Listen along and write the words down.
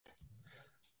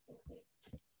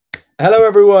Hello,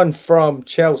 everyone from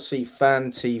Chelsea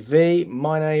Fan TV.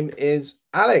 My name is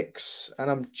Alex, and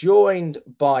I'm joined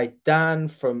by Dan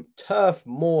from Turf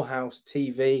Moorhouse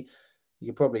TV. You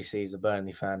can probably see he's a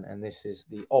Burnley fan, and this is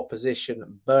the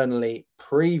opposition Burnley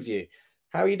preview.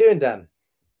 How are you doing, Dan?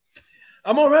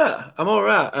 I'm all right. I'm all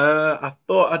right. I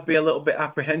thought I'd be a little bit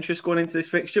apprehensive going into this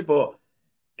fixture, but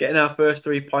getting our first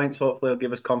 3 points hopefully will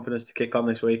give us confidence to kick on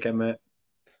this weekend, mate.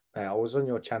 I was on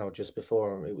your channel just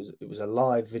before. It was a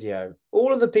live video.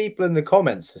 All of the people in the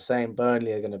comments are saying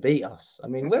Burnley are going to beat us. I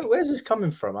mean, where's this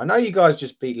coming from? I know you guys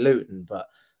just beat Luton, but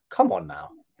come on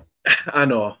now. I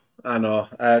know, I know.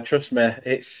 Trust me,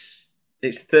 it's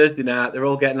Thursday night. They're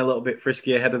all getting a little bit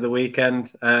frisky ahead of the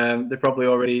weekend. They're probably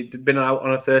already been out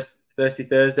on a thirsty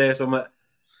Thursday or something.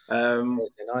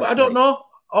 Thursday But I nights, don't mate. know.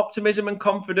 Optimism and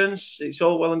confidence. It's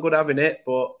all well and good having it,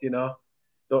 but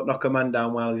don't knock a man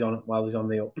down while he's on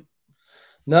the up.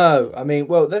 No, I mean,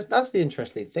 well, that's the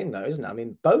interesting thing, though, isn't it? I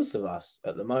mean, both of us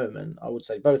at the moment, I would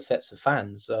say, both sets of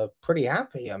fans are pretty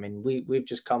happy. I mean, we've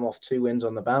just come off 2 wins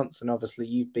on the bounce, and obviously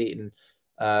you've beaten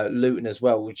Luton as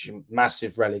well, which are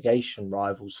massive relegation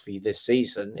rivals for you this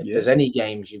season. If Yeah. there's any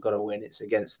games you've got to win, it's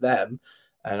against them,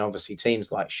 and obviously teams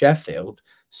like Sheffield.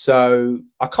 So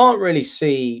I can't really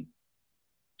see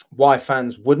why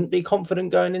fans wouldn't be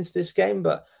confident going into this game,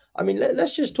 but I mean,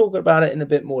 let's just talk about it in a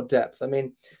bit more depth. I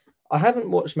mean, I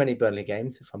haven't watched many Burnley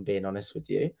games, if I'm being honest with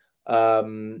you.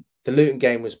 The Luton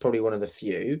game was probably one of the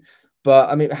few. But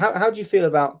I mean, how do you feel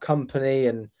about Company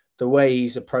and the way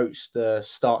he's approached the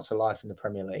start to life in the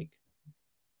Premier League?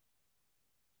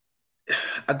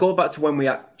 I go back to when we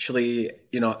actually,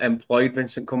 employed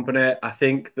Vincent Company. I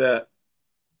think that,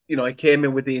 he came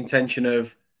in with the intention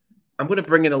of, I'm going to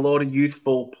bring in a load of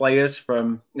youthful players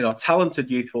from, talented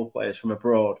youthful players from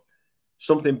abroad.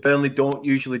 Something Burnley don't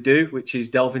usually do, which is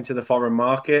delve into the foreign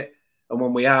market. And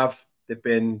when we have, they've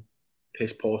been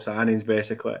piss poor signings,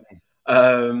 basically.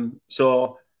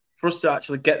 So for us to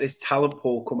actually get this talent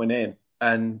pool coming in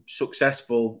and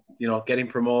successful, getting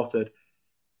promoted,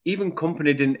 even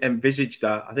Company didn't envisage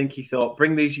that. I think he thought,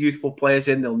 bring these youthful players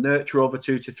in, they'll nurture over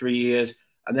 2 to 3 years,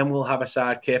 and then we'll have a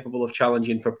side capable of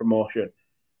challenging for promotion.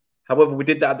 However, we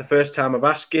did that at the first time of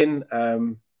asking,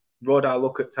 rode our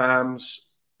luck at times,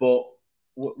 but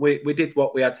we did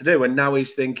what we had to do. And now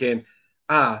he's thinking,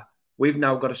 we've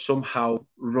now got to somehow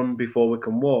run before we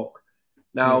can walk. Mm.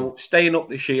 Now, staying up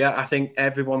this year, I think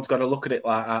everyone's got to look at it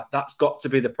like that. That's got to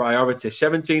be the priority.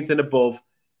 17th and above,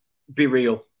 be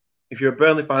real. If you're a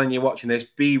Burnley fan and you're watching this,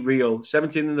 be real.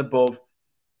 17 and above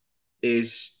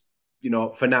is,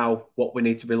 for now, what we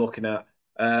need to be looking at.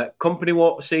 Company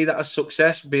won't see that as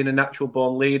success, being a natural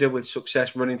born leader with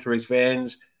success running through his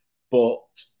veins. But,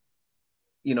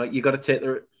 you got to take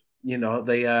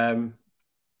the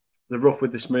rough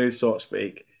with the smooth, so to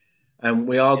speak. And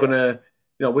we are Yeah. going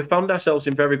to, we found ourselves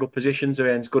in very good positions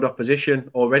against good opposition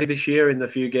already this year in the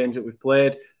few games that we've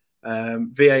played.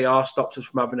 VAR stops us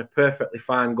from having a perfectly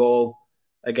fine goal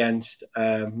against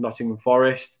Nottingham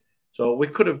Forest. So we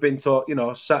could have been taught,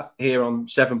 sat here on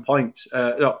 7 points.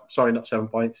 No, sorry, not 7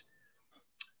 points.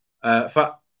 In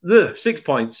fact, 6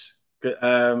 points.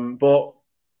 But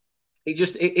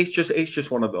it's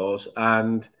just one of those.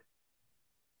 And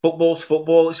football's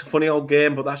football. It's a funny old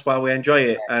game, but that's why we enjoy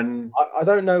it. And I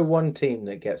don't know one team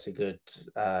that gets a good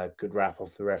rap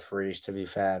off the referees, to be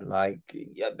fair. Like,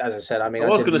 yeah, as I said, I mean, I I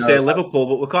was going didn't to know say about Liverpool,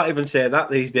 but we can't even say that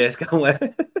these days, can we?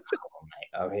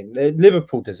 I mean,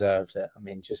 Liverpool deserved it. I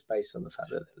mean, just based on the fact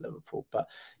that they're Liverpool. But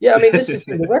yeah, I mean, this is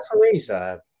the thing. The referees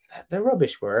are they're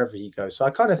rubbish wherever you go. So I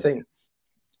kind of think,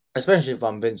 especially if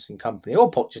I'm Vincent Company or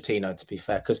Pochettino, to be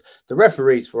fair, because the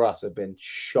referees for us have been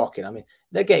shocking. I mean,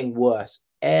 they're getting worse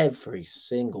every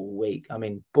single week. I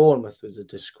mean, Bournemouth was a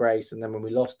disgrace, and then when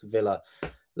we lost to Villa,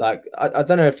 like I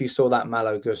don't know if you saw that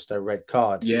Malo Gusto red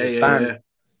card. He Yeah, was yeah, banned.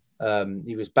 yeah.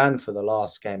 He was banned for the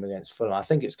last game against Fulham. I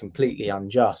think it's completely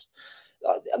unjust.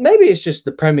 Maybe it's just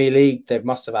the Premier League. They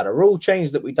must have had a rule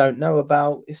change that we don't know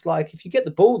about. It's like if you get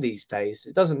the ball these days,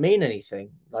 it doesn't mean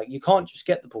anything. Like you can't just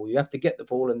get the ball. You have to get the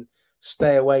ball and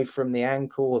stay away from the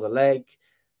ankle or the leg.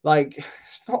 Like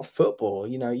it's not football.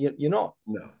 You know, No.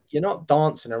 you're not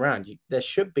dancing around. There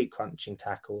should be crunching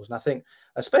tackles, and I think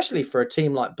especially for a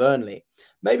team like Burnley,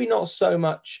 maybe not so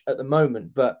much at the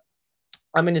moment, but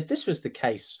I mean, if this was the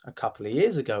case a couple of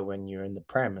years ago when you're in the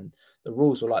Prem and the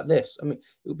rules were like this, I mean,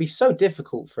 it would be so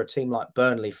difficult for a team like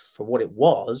Burnley for what it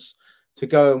was to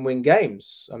go and win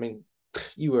games. I mean,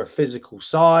 you were a physical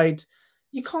side.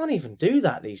 You can't even do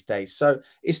that these days. So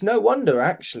it's no wonder,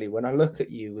 actually, when I look at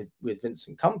you with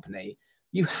Vincent Company,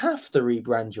 you have to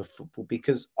rebrand your football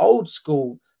because old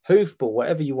school hoofball,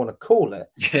 whatever you want to call it.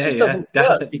 It Yeah, just yeah. doesn't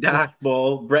work because Dash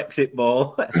ball, Brexit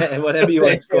ball, whatever you yeah,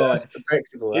 want to call that's it. the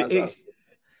Brexit ball. it That's what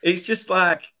it's just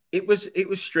like it was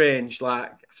strange,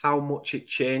 like how much it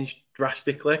changed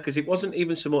drastically, because it wasn't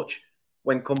even so much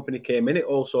when company came in, it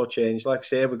also changed. Like I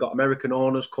say, we got American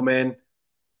owners come in,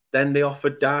 then they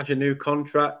offered Dash a new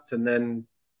contract, and then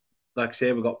like I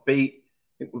say, we got beat.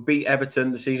 I think we beat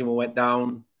Everton the season we went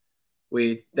down.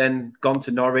 We then gone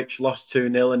to Norwich, lost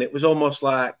 2-0, and it was almost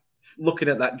like looking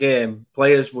at that game,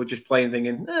 players were just playing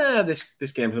thinking, this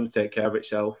game's going to take care of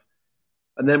itself.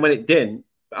 And then when it didn't,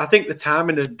 I think the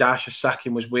timing of Dash's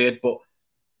sacking was weird, but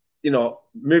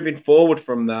moving forward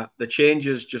from that, the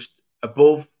changes just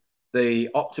above the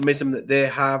optimism that they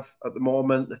have at the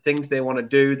moment, the things they want to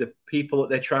do, the people that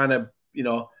they're trying to,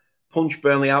 punch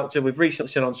Burnley out to. We've recently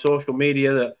seen on social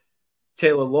media that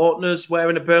Taylor Lautner's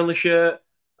wearing a Burnley shirt.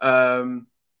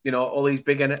 All these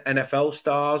big NFL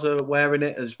stars are wearing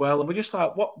it as well. And we're just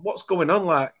like, what's going on?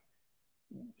 Like,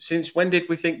 since when did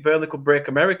we think Burnley could break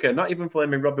America? Not even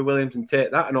flaming Robbie Williams and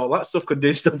take that and all that stuff could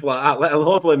do stuff like that, let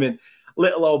alone flaming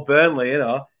little old Burnley,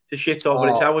 to shit all,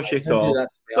 but it's our shit don't do all. that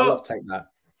to me. I love So, take that.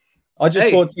 I just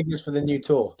hey, bought tickets for the new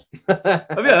tour.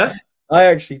 have you? I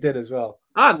actually did as well.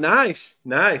 Ah, nice,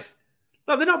 nice.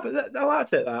 No, they're not. But I like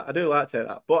to take that. I do like to take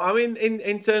that. But I mean,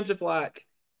 in terms of like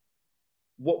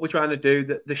what we're trying to do,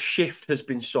 that the shift has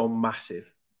been so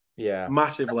massive, Yeah. I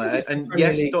massively. think it's the And Premier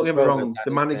yes, League don't as get me well that wrong, the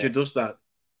isn't manager it? does that.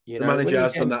 The When manager you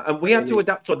has get done into that, the and we Premier had to League,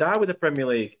 adapt or die with the Premier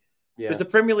League because yeah. the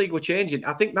Premier League were changing.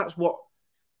 I think that's what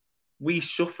we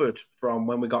suffered from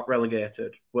when we got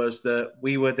relegated, was that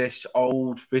we were this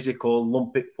old, physical,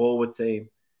 lump it forward team,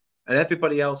 and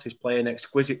everybody else is playing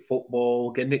exquisite football,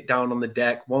 getting it down on the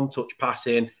deck, one touch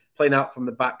passing, playing out from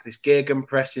the back, this gegen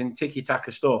pressing, tiki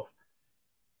taka stuff,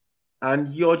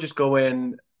 and you're just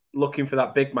going looking for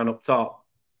that big man up top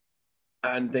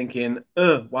and thinking,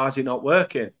 why is it not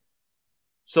working?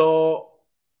 So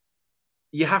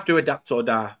you have to adapt or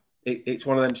die. It's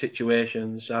one of them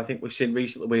situations. I think we've seen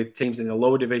recently with teams in the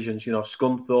lower divisions,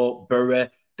 Scunthorpe, Bury,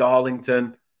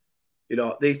 Darlington,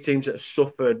 these teams that have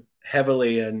suffered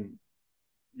heavily, and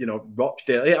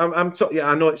Rochdale. Yeah,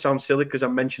 I know it sounds silly because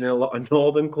I'm mentioning a lot of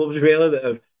northern clubs really that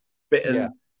have Yeah.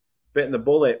 bitten the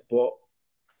bullet, but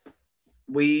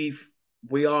we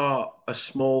are a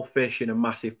small fish in a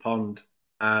massive pond,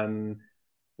 and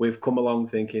we've come along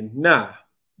thinking, nah,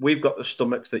 we've got the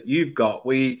stomachs that you've got.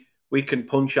 We can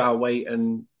punch our weight,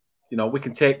 and we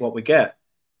can take what we get.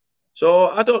 So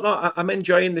I don't know. I'm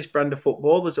enjoying this brand of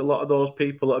football. There's a lot of those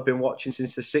people that have been watching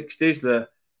since the '60s that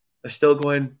are still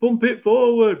going, bump it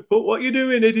forward. But what you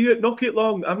doing, idiot? Knock it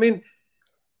long. I mean,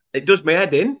 it does my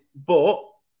head in, but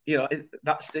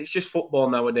it's just football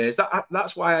nowadays.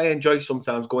 That's why I enjoy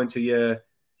sometimes going to your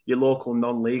local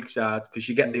non-league sides, because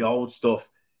you get the old stuff.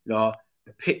 The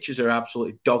pitches are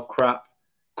absolutely dog crap,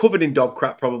 covered in dog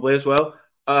crap probably as well,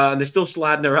 and they're still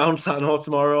sliding around. I know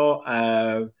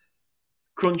tomorrow.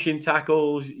 Crunching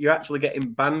tackles, you're actually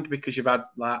getting banned because you've had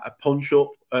like a punch up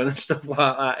and stuff like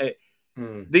that.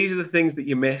 These are the things that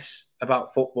you miss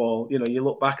about football. You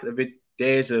look back at the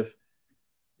days of,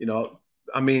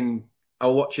 I mean, I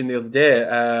was watching the other day.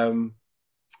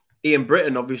 Ian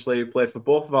Britton, obviously, who played for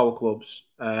both of our clubs.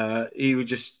 He was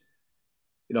just,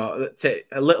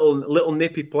 a little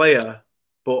nippy player,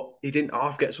 but he didn't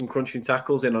half get some crunching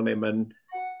tackles in on him, and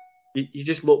you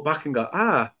just look back and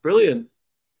go, brilliant,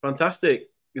 fantastic.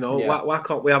 Yeah. Why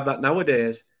can't we have that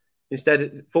nowadays?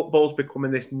 Instead, football's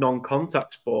becoming this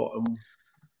non-contact sport, and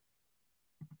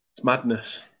it's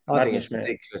madness. I think Madness, it's mate.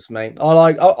 ridiculous, mate. I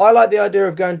like the idea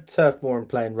of going to turf more and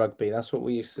playing rugby. That's what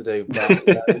we used to do,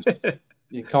 but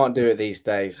you can't do it these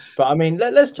days. But I mean,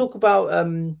 let's talk about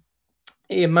Ian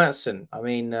Maatsen. I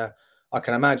mean, I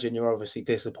can imagine you're obviously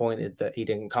disappointed that he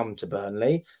didn't come to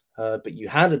Burnley, but you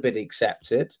had a bid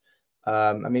accepted.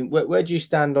 I mean, where do you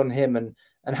stand on him,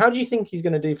 and how do you think he's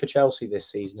going to do for Chelsea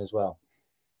this season as well?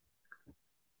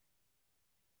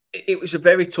 It was a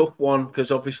very tough one,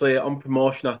 because obviously on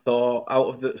promotion, I thought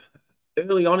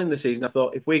early on in the season, I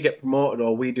thought if we get promoted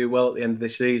or we do well at the end of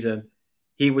this season,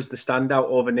 he was the standout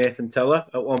over Nathan Teller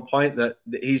at one point, that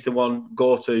he's the one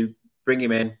go to, bring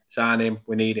him in, sign him,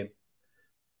 we need him.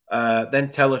 Then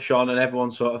Teller shone, and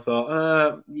everyone sort of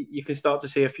thought, you can start to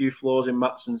see a few flaws in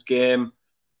Maatsen's game.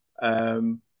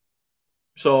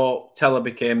 So Teller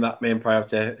became that main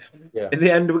priority. Yeah. In the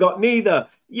end, we got neither.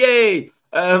 Yay!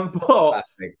 But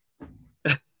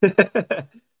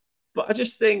but I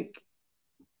just think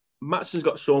Maatsen's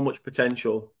got so much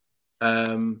potential,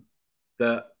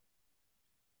 that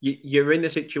you're in a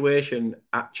situation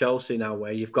at Chelsea now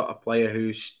where you've got a player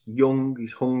who's young,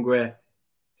 he's hungry,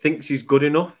 thinks he's good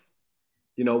enough.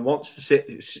 wants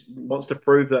to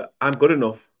prove that I'm good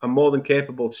enough. I'm more than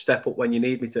capable to step up when you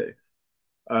need me to.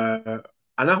 And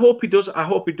I hope he does. I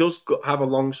hope he does have a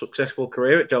long, successful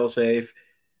career at Chelsea. If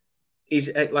he's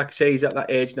like I say, he's at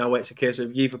that age now where it's a case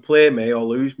of you either play me or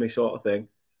lose me, sort of thing.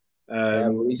 Yeah,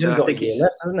 well, he's And only I got a think year it's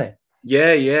left, hasn't he?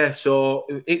 yeah, yeah. So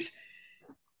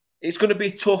it's going to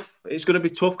be tough. It's going to be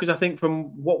tough because I think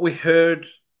from what we heard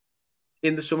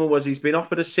in the summer was he's been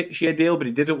offered a 6-year deal, but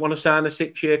he didn't want to sign a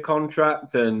 6-year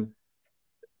contract. And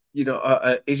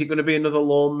is it going to be another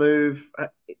loan move?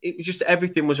 It just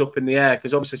everything was up in the air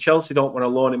because obviously Chelsea don't want to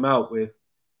loan him out with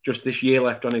just this year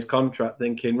left on his contract,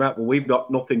 thinking, right, well, we've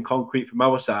got nothing concrete from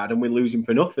our side and we lose him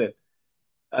for nothing.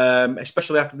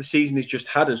 Especially after the season he's just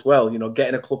had as well.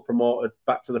 Getting a club promoted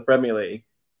back to the Premier League,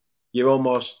 you're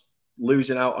almost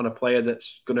losing out on a player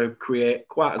that's going to create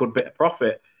quite a good bit of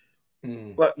profit.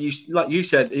 Mm. Like you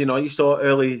said, you saw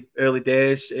early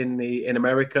days in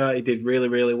America. He did really,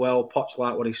 really well. Potts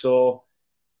liked what he saw.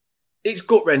 It's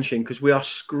gut wrenching because we are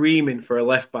screaming for a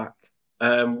left back.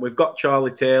 We've got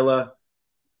Charlie Taylor,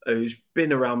 who's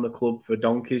been around the club for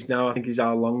donkeys now. I think he's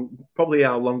probably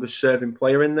our longest serving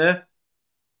player in there.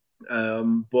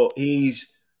 But we've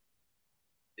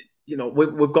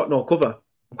got no cover.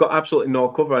 We've got absolutely no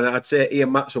cover, and I'd say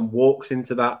Ian Maatsen walks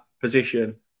into that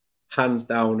position hands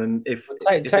down. And if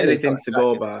Taylor's not anything's to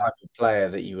go exactly the by, type of player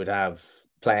that you would have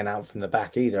playing out from the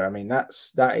back either. I mean, that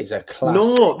is a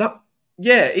classic. no,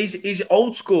 he's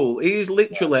old school. He's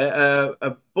literally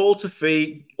a ball to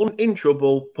feet, in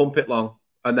trouble, pump it long,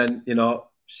 and then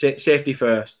safety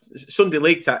first. Sunday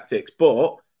league tactics,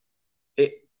 but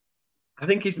it. I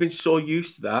think he's been so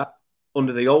used to that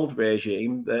under the old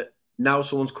regime that now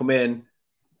someone's come in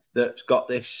that's got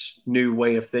this new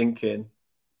way of thinking.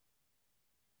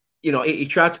 He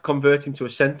tried to convert him to a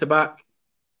centre back.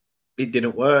 It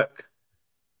didn't work.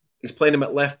 He's playing him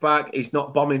at left back. He's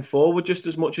not bombing forward just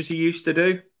as much as he used to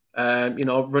do.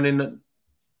 Running,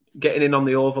 getting in on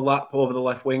the overlap over the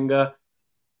left winger.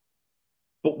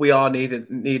 But we are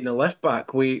needing a left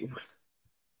back.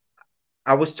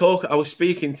 I was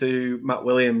speaking to Matt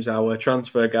Williams, our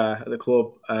transfer guy at the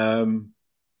club,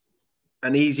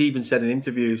 and he's even said in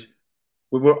interviews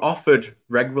we were offered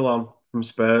Reguilon from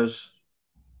Spurs.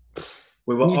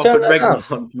 We were Can you turn offered that down?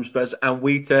 Reguilon from Spurs, and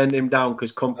we turned him down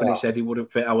because company Oh, said he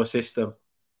wouldn't fit our system.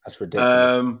 that's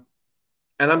ridiculous. Um,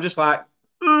 and I'm just like,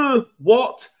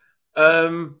 what?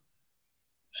 Um,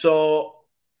 so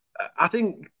I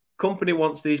think company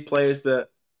wants these players that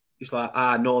it's like,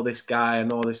 I know this guy, I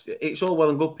know this. It's all well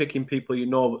and good picking people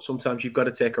but sometimes you've got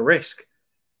to take a risk.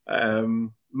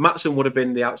 Maatsen would have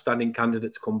been the outstanding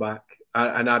candidate to come back,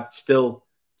 and I'd still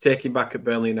take him back at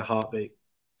Burnley in a heartbeat.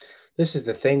 This is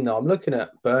the thing, though. I'm looking at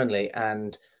Burnley,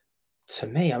 and to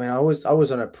me, I mean, I was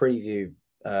on a preview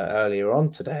earlier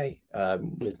on today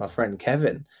with my friend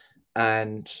Kevin,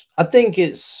 and I think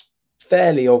it's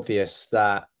fairly obvious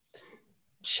that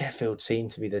Sheffield seem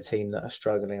to be the team that are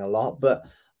struggling a lot, but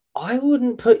I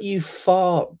wouldn't put you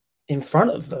far in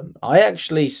front of them. I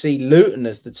actually see Luton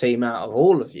as the team out of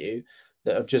all of you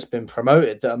that have just been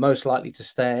promoted that are most likely to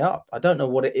stay up. I don't know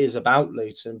what it is about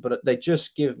Luton, but they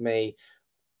just give me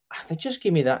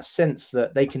that sense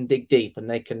that they can dig deep and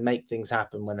they can make things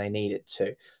happen when they need it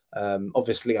to.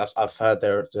 Obviously, I've heard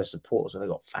their supporters. They've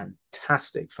got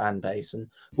fantastic fan base, and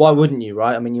why wouldn't you,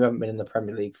 right? I mean, you haven't been in the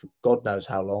Premier League for God knows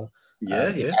how long,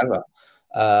 if ever.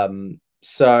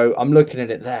 So I'm looking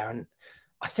at it there, and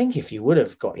I think if you would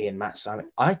have got Ian Maatsen,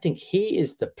 I think he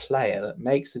is the player that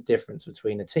makes the difference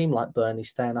between a team like Burnley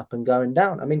staying up and going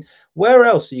down. I mean, where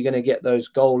else are you going to get those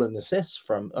goal and assists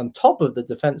from on top of the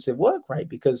defensive work rate?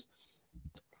 Because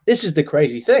this is the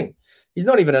crazy thing. He's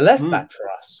not even a left back for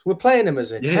us. We're playing him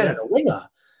as a 10 and a winger.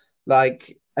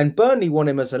 And Burnley want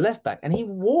him as a left back, and he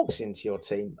walks into your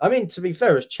team. I mean, to be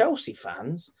fair, as Chelsea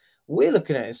fans, we're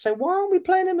looking at it and saying, why aren't we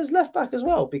playing him as left back as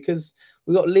well? Because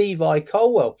we've got Levi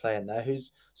Colwell playing there,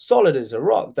 who's solid as a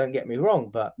rock, don't get me wrong,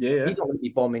 but he's not going to be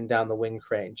bombing down the wing,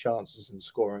 creating chances and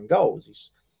scoring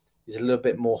goals. He's a little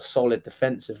bit more solid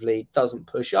defensively, doesn't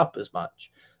push up as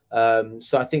much.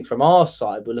 So I think from our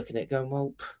side, we're looking at it going,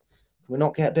 well, can we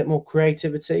not get a bit more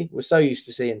creativity? We're so used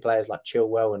to seeing players like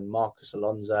Chilwell and Marcus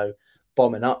Alonso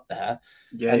bombing up there.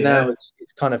 And now it's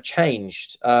kind of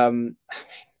changed.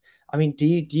 I mean, do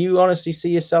you honestly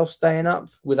see yourself staying up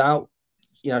without,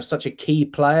 such a key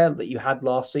player that you had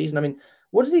last season? I mean,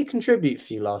 what did he contribute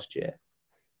for you last year?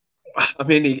 I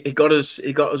mean, he got us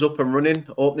up and running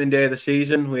opening day of the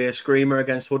season. We had a screamer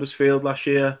against Huddersfield last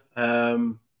year.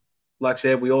 Like I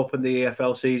said, we opened the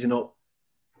EFL season up,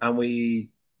 and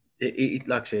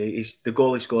like I say, the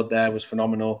goal he scored there was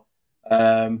phenomenal.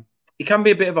 he can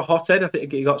be a bit of a hothead. I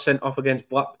think he got sent off against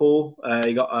Blackpool.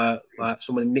 He got like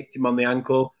someone nicked him on the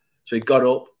ankle, so he got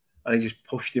up and he just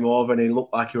pushed him over, and he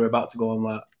looked like he were about to go and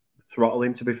like throttle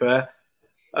him. To be fair,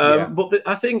 but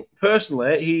I think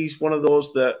personally he's one of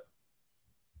those that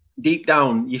deep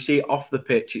down you see it off the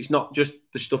pitch. It's not just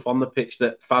the stuff on the pitch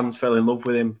that fans fell in love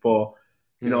with him for.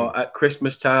 You know, at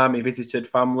Christmas time, he visited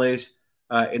families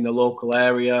in the local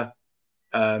area.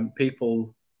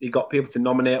 He got people to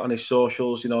nominate on his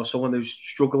socials. You know, someone who's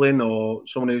struggling or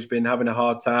someone who's been having a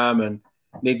hard time and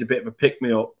needs a bit of a pick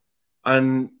me up.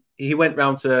 And he went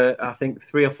round to I think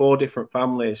 3 or 4 different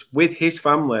families with his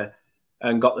family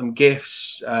and got them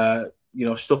gifts. You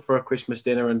know, stuff for a Christmas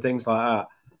dinner and things like that.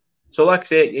 So, like I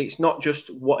say, it's not just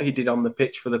what he did on the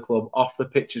pitch for the club, off the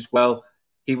pitch as well.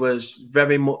 He was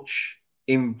very much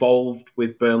involved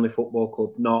with Burnley Football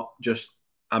Club, not just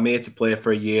I'm here to play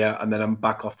for a year and then I'm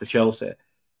back off to Chelsea.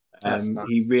 That's nice.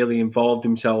 He really involved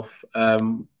himself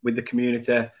with the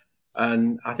community,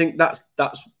 and I think that's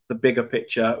the bigger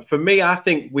picture. For me, I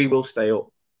think we will stay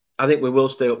up. I think we will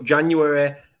stay up.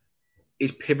 January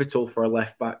is pivotal for a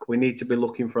left back. We need to be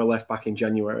looking for a left back in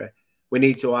January. We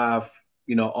need to have,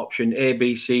 you know, option A,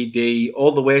 B, C, D,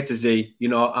 all the way to Z. You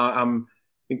know,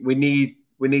 we need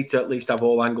to at least have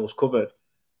all angles covered.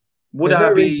 There's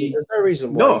no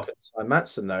reason why you couldn't sign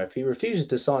Maatsen though. If he refuses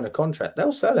to sign a contract,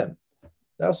 they'll sell him.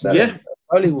 They'll sell him.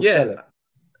 Burnley will sell him.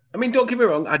 I mean, don't get me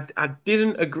wrong. I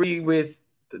didn't agree with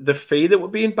the fee that were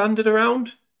being banded around.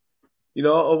 You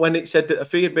know, or when it said that a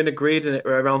fee had been agreed and it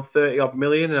were around 30 odd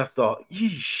million, and I thought,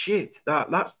 shit,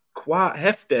 that's quite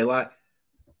hefty. Like,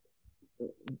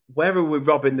 where are we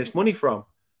robbing this money from?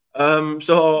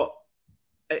 So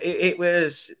it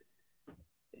was,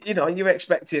 you know, you're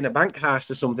expecting a bank heist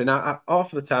or something. Half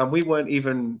of the time, we were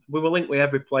linked with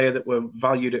every player that were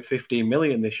valued at 15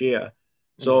 million this year.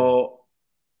 So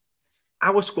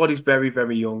our squad is very,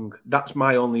 very young. That's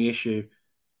my only issue.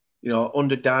 You know,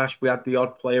 under Dash, we had the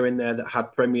odd player in there that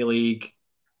had Premier League,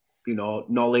 you know,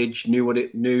 knowledge, knew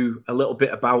a little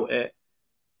bit about it.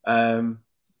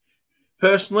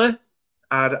 Personally,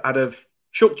 I'd have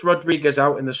chucked Rodriguez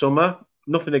out in the summer.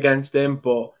 Nothing against him,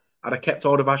 but I'd have kept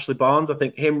hold of Ashley Barnes. I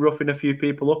think him roughing a few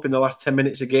people up in the last 10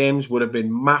 minutes of games would have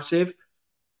been massive.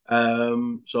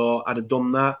 So I'd have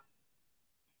done that.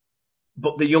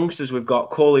 But the youngsters we've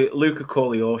got, Luca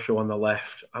Koleosho on the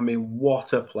left. I mean,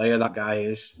 what a player that guy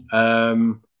is.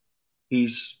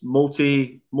 He's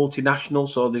multinational,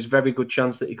 so there's very good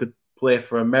chance that he could play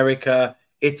for America,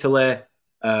 Italy.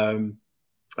 I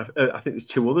think there's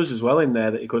 2 others as well in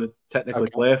there that he could technically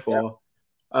play for.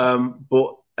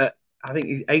 But I think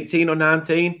he's 18 or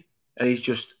 19, and he's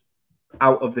just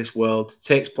out of this world.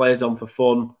 Takes players on for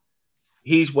fun.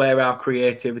 He's where our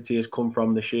creativity has come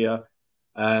from this year.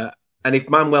 And if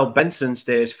Manuel Benson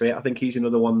stays fit, I think he's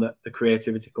another one that the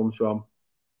creativity comes from.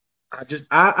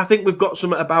 I think we've got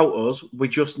something about us. We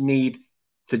just need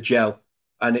to gel.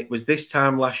 And it was this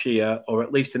time last year, or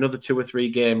at least another 2 or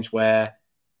 3 games, where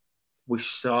we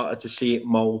started to see it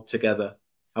mould together.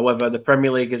 However, the Premier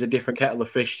League is a different kettle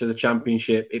of fish to the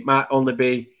Championship. It might only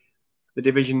be the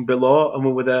division below, and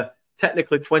we were the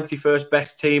technically 21st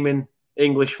best team in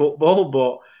English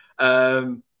football,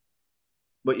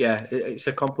 but yeah, it's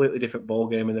a completely different ball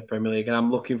game in the Premier League, and I'm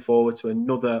looking forward to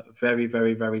another very,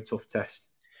 very, very tough test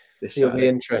this Saturday. It'll be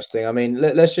interesting. I mean,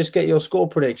 let's just get your score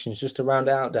predictions just to round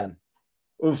it out, Dan.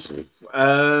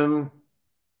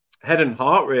 Head and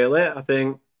heart, really. I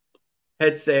think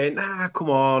head saying, come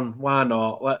on, why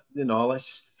not?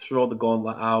 Let's throw the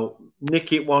gauntlet out,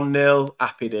 nick it 1-0,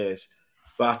 happy days.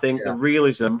 But I think the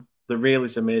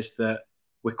realism is that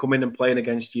we're coming and playing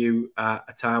against you at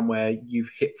a time where you've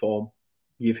hit form.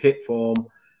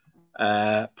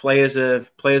 Players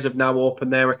have now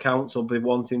opened their accounts or be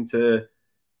wanting to,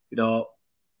 you know,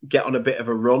 get on a bit of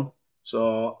a run.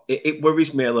 So it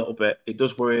worries me a little bit. It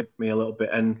does worry me a little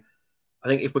bit. And I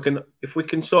think if we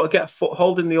can sort of get a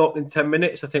foothold in the opening 10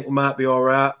 minutes, I think we might be all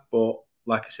right. But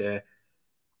like I say,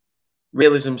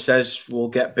 realism says we'll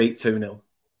get beat 2-0.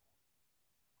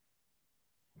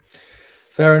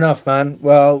 Fair enough, man.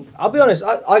 Well, I'll be honest.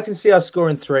 I can see us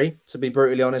scoring 3. To be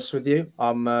brutally honest with you,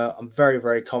 I'm very,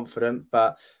 very confident.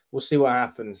 But we'll see what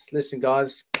happens. Listen,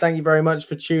 guys, thank you very much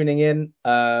for tuning in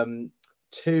to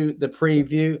the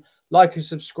preview. Like and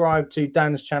subscribe to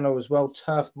Dan's channel as well,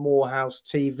 Turf Moorhouse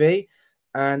TV,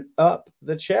 and up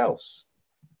the Chelsea.